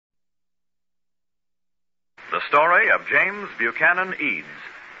The story of James Buchanan Eads,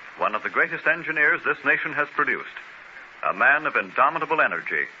 one of the greatest engineers this nation has produced. A man of indomitable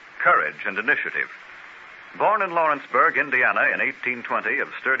energy, courage, and initiative. Born in Lawrenceburg, Indiana in 1820 of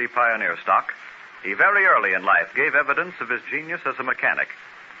sturdy pioneer stock, he very early in life gave evidence of his genius as a mechanic.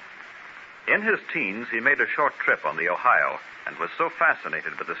 In his teens, he made a short trip on the Ohio and was so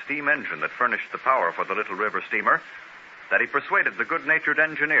fascinated with the steam engine that furnished the power for the little river steamer that he persuaded the good-natured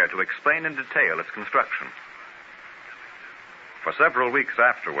engineer to explain in detail its construction. For several weeks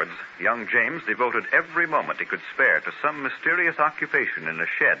afterwards, young James devoted every moment he could spare to some mysterious occupation in a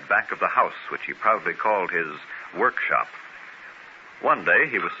shed back of the house, which he proudly called his workshop. One day,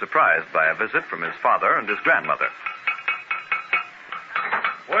 he was surprised by a visit from his father and his grandmother.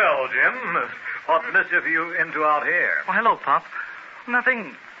 Well, Jim, what mischief are you into out here? Oh, hello, Pop.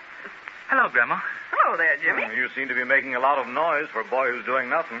 Nothing. Hello, Grandma. Hello there, Jimmy. You seem to be making a lot of noise for a boy who's doing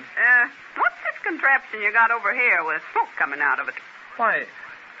nothing. What's this contraption you got over here with smoke coming out of it? Why,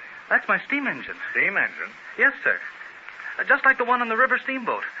 that's my steam engine. Steam engine? Yes, sir. Just like the one on the river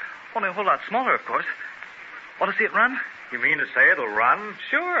steamboat. Only a whole lot smaller, of course. Want to see it run? You mean to say it'll run?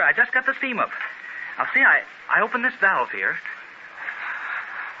 Sure, I just got the steam up. Now, see, I open this valve here.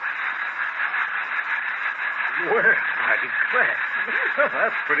 Well, I declare.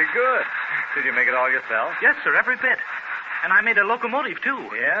 That's pretty good. Did you make it all yourself? Yes, sir, every bit. And I made a locomotive, too.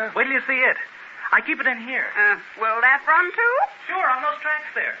 Yeah? Wait till you see it. I keep it in here. Will that run, too? Sure, on those tracks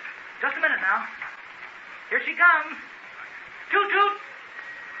there. Just a minute now. Here she comes. Toot-toot.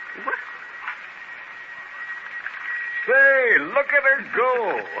 What? Say, look at her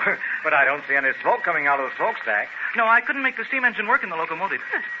go. But I don't see any smoke coming out of the smokestack. No, I couldn't make the steam engine work in the locomotive.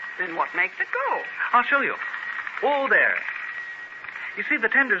 Then what makes it go? I'll show you. Oh, there. You see, the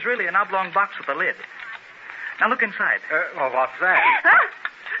tender's really an oblong box with a lid. Now look inside. Well, what's that?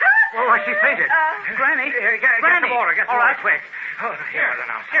 Oh, she fainted. Granny. Get Granny. the water. Get the All water right. quick. Oh,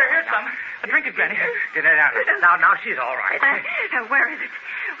 Here's some. Drink it, Granny. Get it out. Now she's all right. Where is it?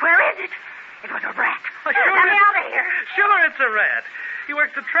 Where is it? It was a rat. Oh, Let me out of here. Sure, it's a rat. He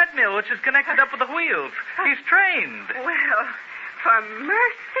works the treadmill, which is connected up with the wheels. He's trained. Well, for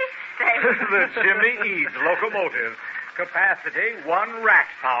mercy's sake. The Jimmy Eads locomotive. Capacity 1 rat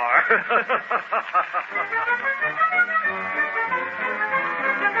power.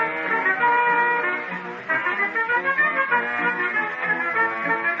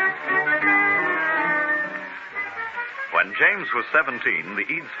 When James was 17, the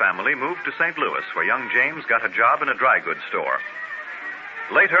Eads family moved to St. Louis, where young James got a job in a dry goods store.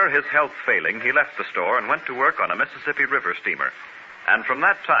 Later, his health failing, he left the store and went to work on a Mississippi River steamer. And from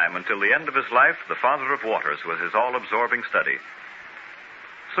that time until the end of his life, the Father of Waters was his all-absorbing study.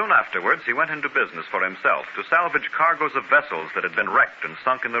 Soon afterwards, he went into business for himself to salvage cargoes of vessels that had been wrecked and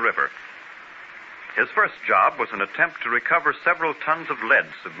sunk in the river. His first job was an attempt to recover several tons of lead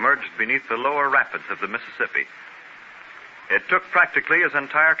submerged beneath the lower rapids of the Mississippi. It took practically his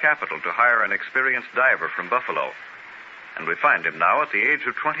entire capital to hire an experienced diver from Buffalo. And we find him now at the age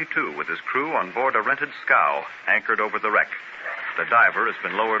of 22 with his crew on board a rented scow anchored over the wreck. The diver has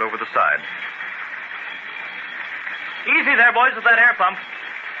been lowered over the side. Easy there, boys, with that air pump.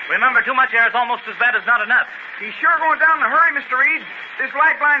 Remember, too much air is almost as bad as not enough. He's sure going down in a hurry, Mr. Reed. This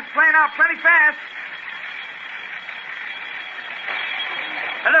lifeline's playing out plenty fast.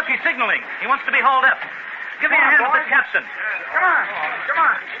 Hey, look, he's signaling. He wants to be hauled up. Give me a hand with the capstan. Come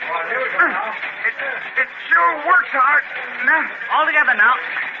on. It sure works hard. Now, All together now.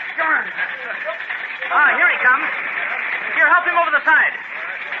 come on. Here he comes. Here, help him over the side.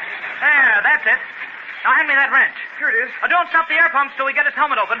 There, that's it. Now hand me that wrench. Here it is. Don't stop the air pumps till we get his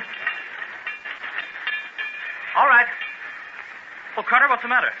helmet open. All right. Well, Carter, what's the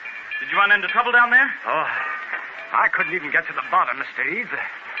matter? Did you run into trouble down there? Oh, I couldn't even get to the bottom, Mr. Eads. The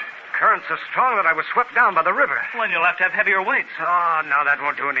current's so strong that I was swept down by the river. Well, then you'll have to have heavier weights. Oh, no, that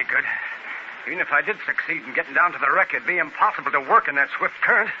won't do any good. Even if I did succeed in getting down to the wreck, it'd be impossible to work in that swift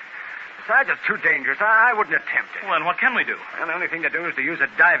current. Besides, it's too dangerous. I wouldn't attempt it. Well, then what can we do? Well, the only thing to do is to use a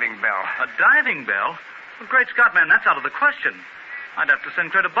diving bell. A diving bell? Well, great Scott, man, that's out of the question. I'd have to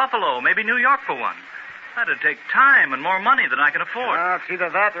send clear to Buffalo, maybe New York for one. That'd take time and more money than I can afford. Well, it's either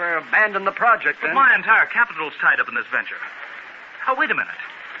that or abandon the project, But then. my entire capital's tied up in this venture. Oh, wait a minute.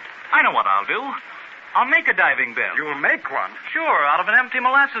 I know what I'll do. I'll make a diving bell. You'll make one? Sure, out of an empty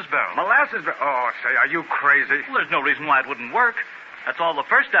molasses barrel. Molasses barrel? Oh, say, are you crazy? Well, there's no reason why it wouldn't work. That's all the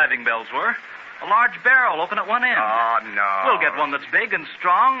first diving bells were. A large barrel open at one end. Oh, no. We'll get one that's big and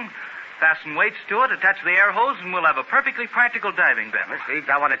strong, fasten weights to it, attach the air hose, and we'll have a perfectly practical diving bell. Mr. Eads,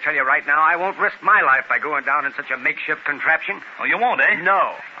 I want to tell you right now, I won't risk my life by going down in such a makeshift contraption. Oh, you won't, eh?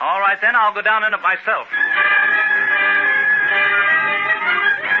 No. All right, then, I'll go down in it myself.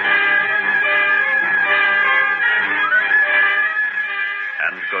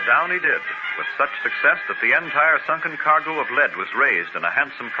 go down he did, with such success that the entire sunken cargo of lead was raised and a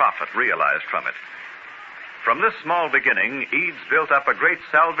handsome profit realized from it. From this small beginning, Eads built up a great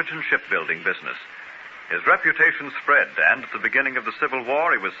salvage and shipbuilding business. His reputation spread, and at the beginning of the Civil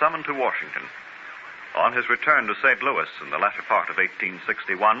War, he was summoned to Washington. On his return to St. Louis in the latter part of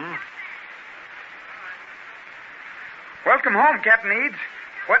 1861... Welcome home, Captain Eads.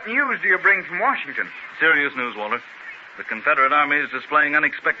 What news do you bring from Washington? Serious news, Walter. The Confederate Army is displaying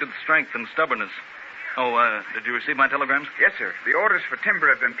unexpected strength and stubbornness. Oh, did you receive my telegrams? Yes, sir. The orders for timber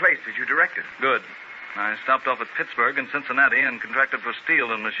have been placed as you directed. Good. I stopped off at Pittsburgh and Cincinnati and contracted for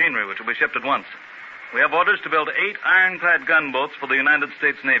steel and machinery, which will be shipped at once. We have orders to build 8 ironclad gunboats for the United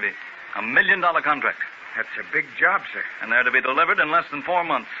States Navy. $1 million contract. That's a big job, sir. And they're to be delivered in less than 4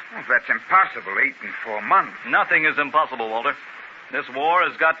 months. Oh, that's impossible, 8 and 4 months. Nothing is impossible, Walter. This war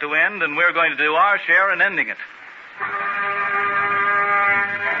has got to end, and we're going to do our share in ending it.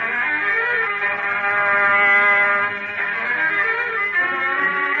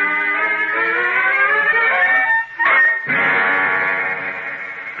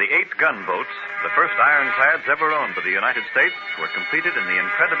 The 8 gunboats, the first ironclads ever owned by the United States, were completed in the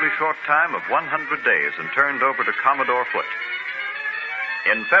incredibly short time of 100 days and turned over to Commodore Foote.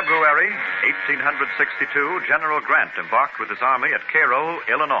 In February 1862, General Grant embarked with his army at Cairo,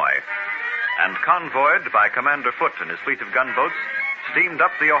 Illinois, and convoyed by Commander Foote and his fleet of gunboats, steamed up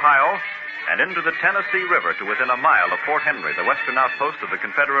the Ohio and into the Tennessee River to within a mile of Fort Henry, the western outpost of the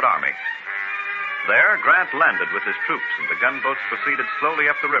Confederate Army. There, Grant landed with his troops, and the gunboats proceeded slowly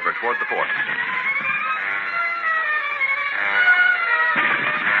up the river toward the fort.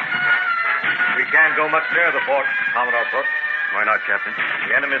 We can't go much nearer the fort, Commodore Foote. Why not, Captain?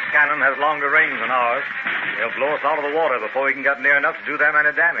 The enemy's cannon has longer range than ours. They'll blow us out of the water before we can get near enough to do them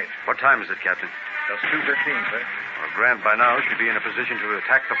any damage. What time is it, Captain? Just 2:15, sir. Well, Grant by now should be in a position to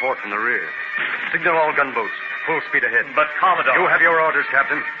attack the fort from the rear. Signal all gunboats. Full speed ahead. But, Commodore... You have your orders,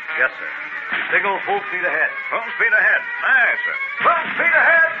 Captain. Yes, sir. Signal full speed ahead. Full speed ahead. Aye, sir. Full speed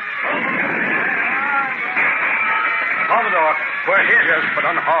ahead! Commodore, we're hit, yes, but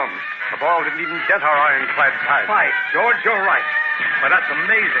unharmed. The ball didn't even dent our ironclad side. By George, you're right. But that's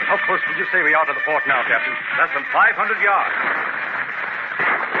amazing. How close would you say we are to the fort now, Captain? Less than 500 yards.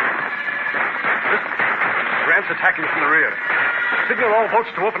 Listen. Grant's attacking from the rear. Signal all boats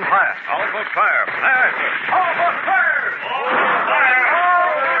to open fire. All boats fire. Aye, sir. All boats fire! All boats fire!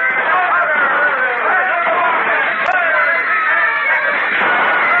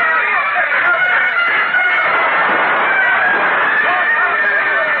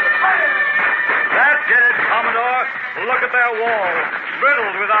 Look at their walls,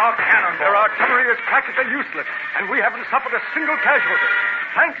 riddled with our cannons. Their artillery is practically useless, and we haven't suffered a single casualty.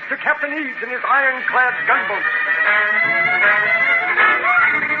 Thanks to Captain Eads and his ironclad gunboats.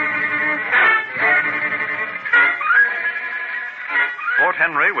 Fort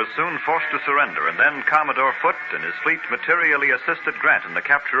Henry was soon forced to surrender, and then Commodore Foote and his fleet materially assisted Grant in the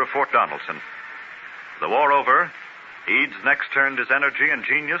capture of Fort Donelson. The war over, Eads next turned his energy and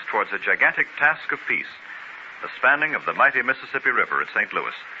genius towards a gigantic task of peace, the spanning of the mighty Mississippi River at St.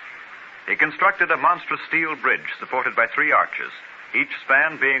 Louis. He constructed a monstrous steel bridge supported by 3 arches, each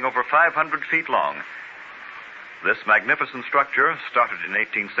span being over 500 feet long. This magnificent structure, started in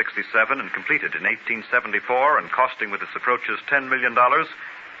 1867 and completed in 1874 and costing with its approaches $10 million,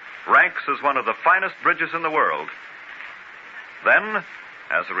 ranks as one of the finest bridges in the world. Then,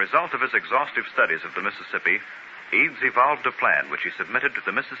 as a result of his exhaustive studies of the Mississippi, Eads evolved a plan which he submitted to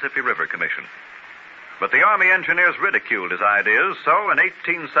the Mississippi River Commission. But the Army engineers ridiculed his ideas, so in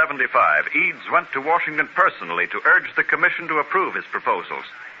 1875, Eads went to Washington personally to urge the commission to approve his proposals.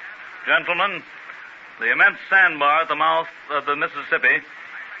 Gentlemen, the immense sandbar at the mouth of the Mississippi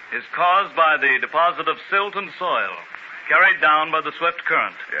is caused by the deposit of silt and soil, carried down by the swift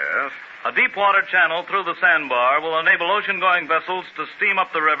current. Yes? A deep water channel through the sandbar will enable ocean-going vessels to steam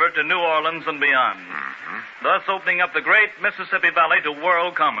up the river to New Orleans and beyond, thus opening up the great Mississippi Valley to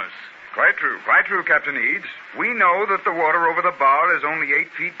world commerce. Quite true, Captain Eads. We know that the water over the bar is only 8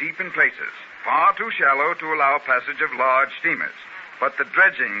 feet deep in places, far too shallow to allow passage of large steamers. But the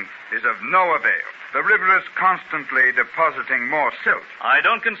dredging is of no avail. The river is constantly depositing more silt. I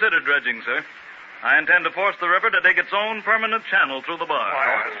don't consider dredging, sir. I intend to force the river to dig its own permanent channel through the bar.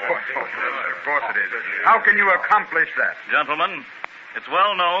 Of course it is. How can you accomplish that? Gentlemen, it's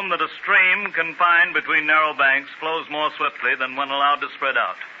well known that a stream confined between narrow banks flows more swiftly than when allowed to spread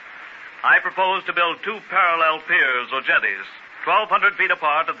out. I propose to build 2 parallel piers or jetties, 1,200 feet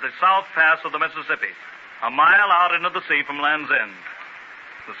apart at the south pass of the Mississippi, a mile out into the sea from Land's End.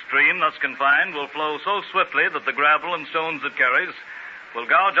 The stream thus confined will flow so swiftly that the gravel and stones it carries will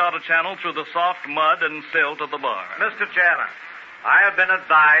gouge out a channel through the soft mud and silt of the bar. Mr. Chairman, I have been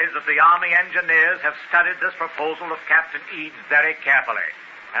advised that the Army engineers have studied this proposal of Captain Eads very carefully,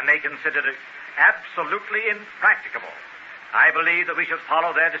 and they considered it absolutely impracticable. I believe that we should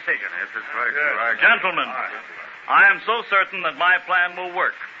follow their decision. Gentlemen, I am so certain that my plan will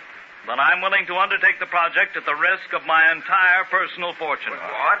work that I'm willing to undertake the project at the risk of my entire personal fortune.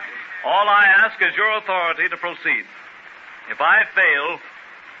 What? All I ask is your authority to proceed. If I fail,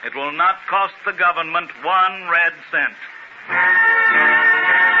 it will not cost the government 1 red cent.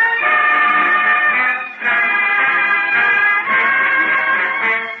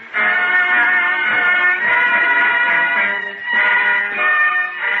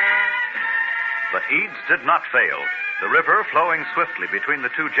 But Eads did not fail. The river, flowing swiftly between the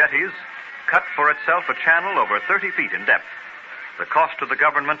two jetties, cut for itself a channel over 30 feet in depth. The cost to the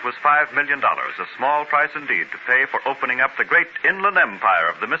government was $5 million, a small price indeed to pay for opening up the great inland empire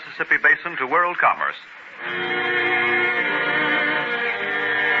of the Mississippi Basin to world commerce.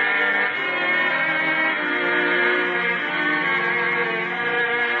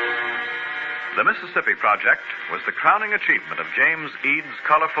 The Mississippi Project was the crowning achievement of James Eads'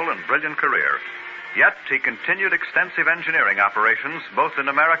 colorful and brilliant career. Yet he continued extensive engineering operations both in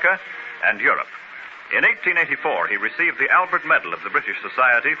America and Europe. In 1884, he received the Albert Medal of the British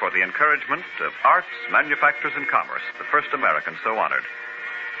Society for the encouragement of arts, manufactures, and commerce, the first American so honored.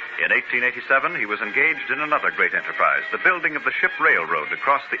 In 1887, he was engaged in another great enterprise, the building of the ship railroad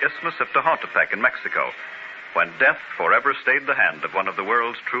across the Isthmus of Tehuantepec in Mexico, when death forever stayed the hand of one of the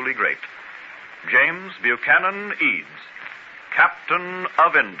world's truly great. James Buchanan Eads, Captain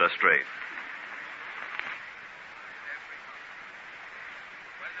of Industry.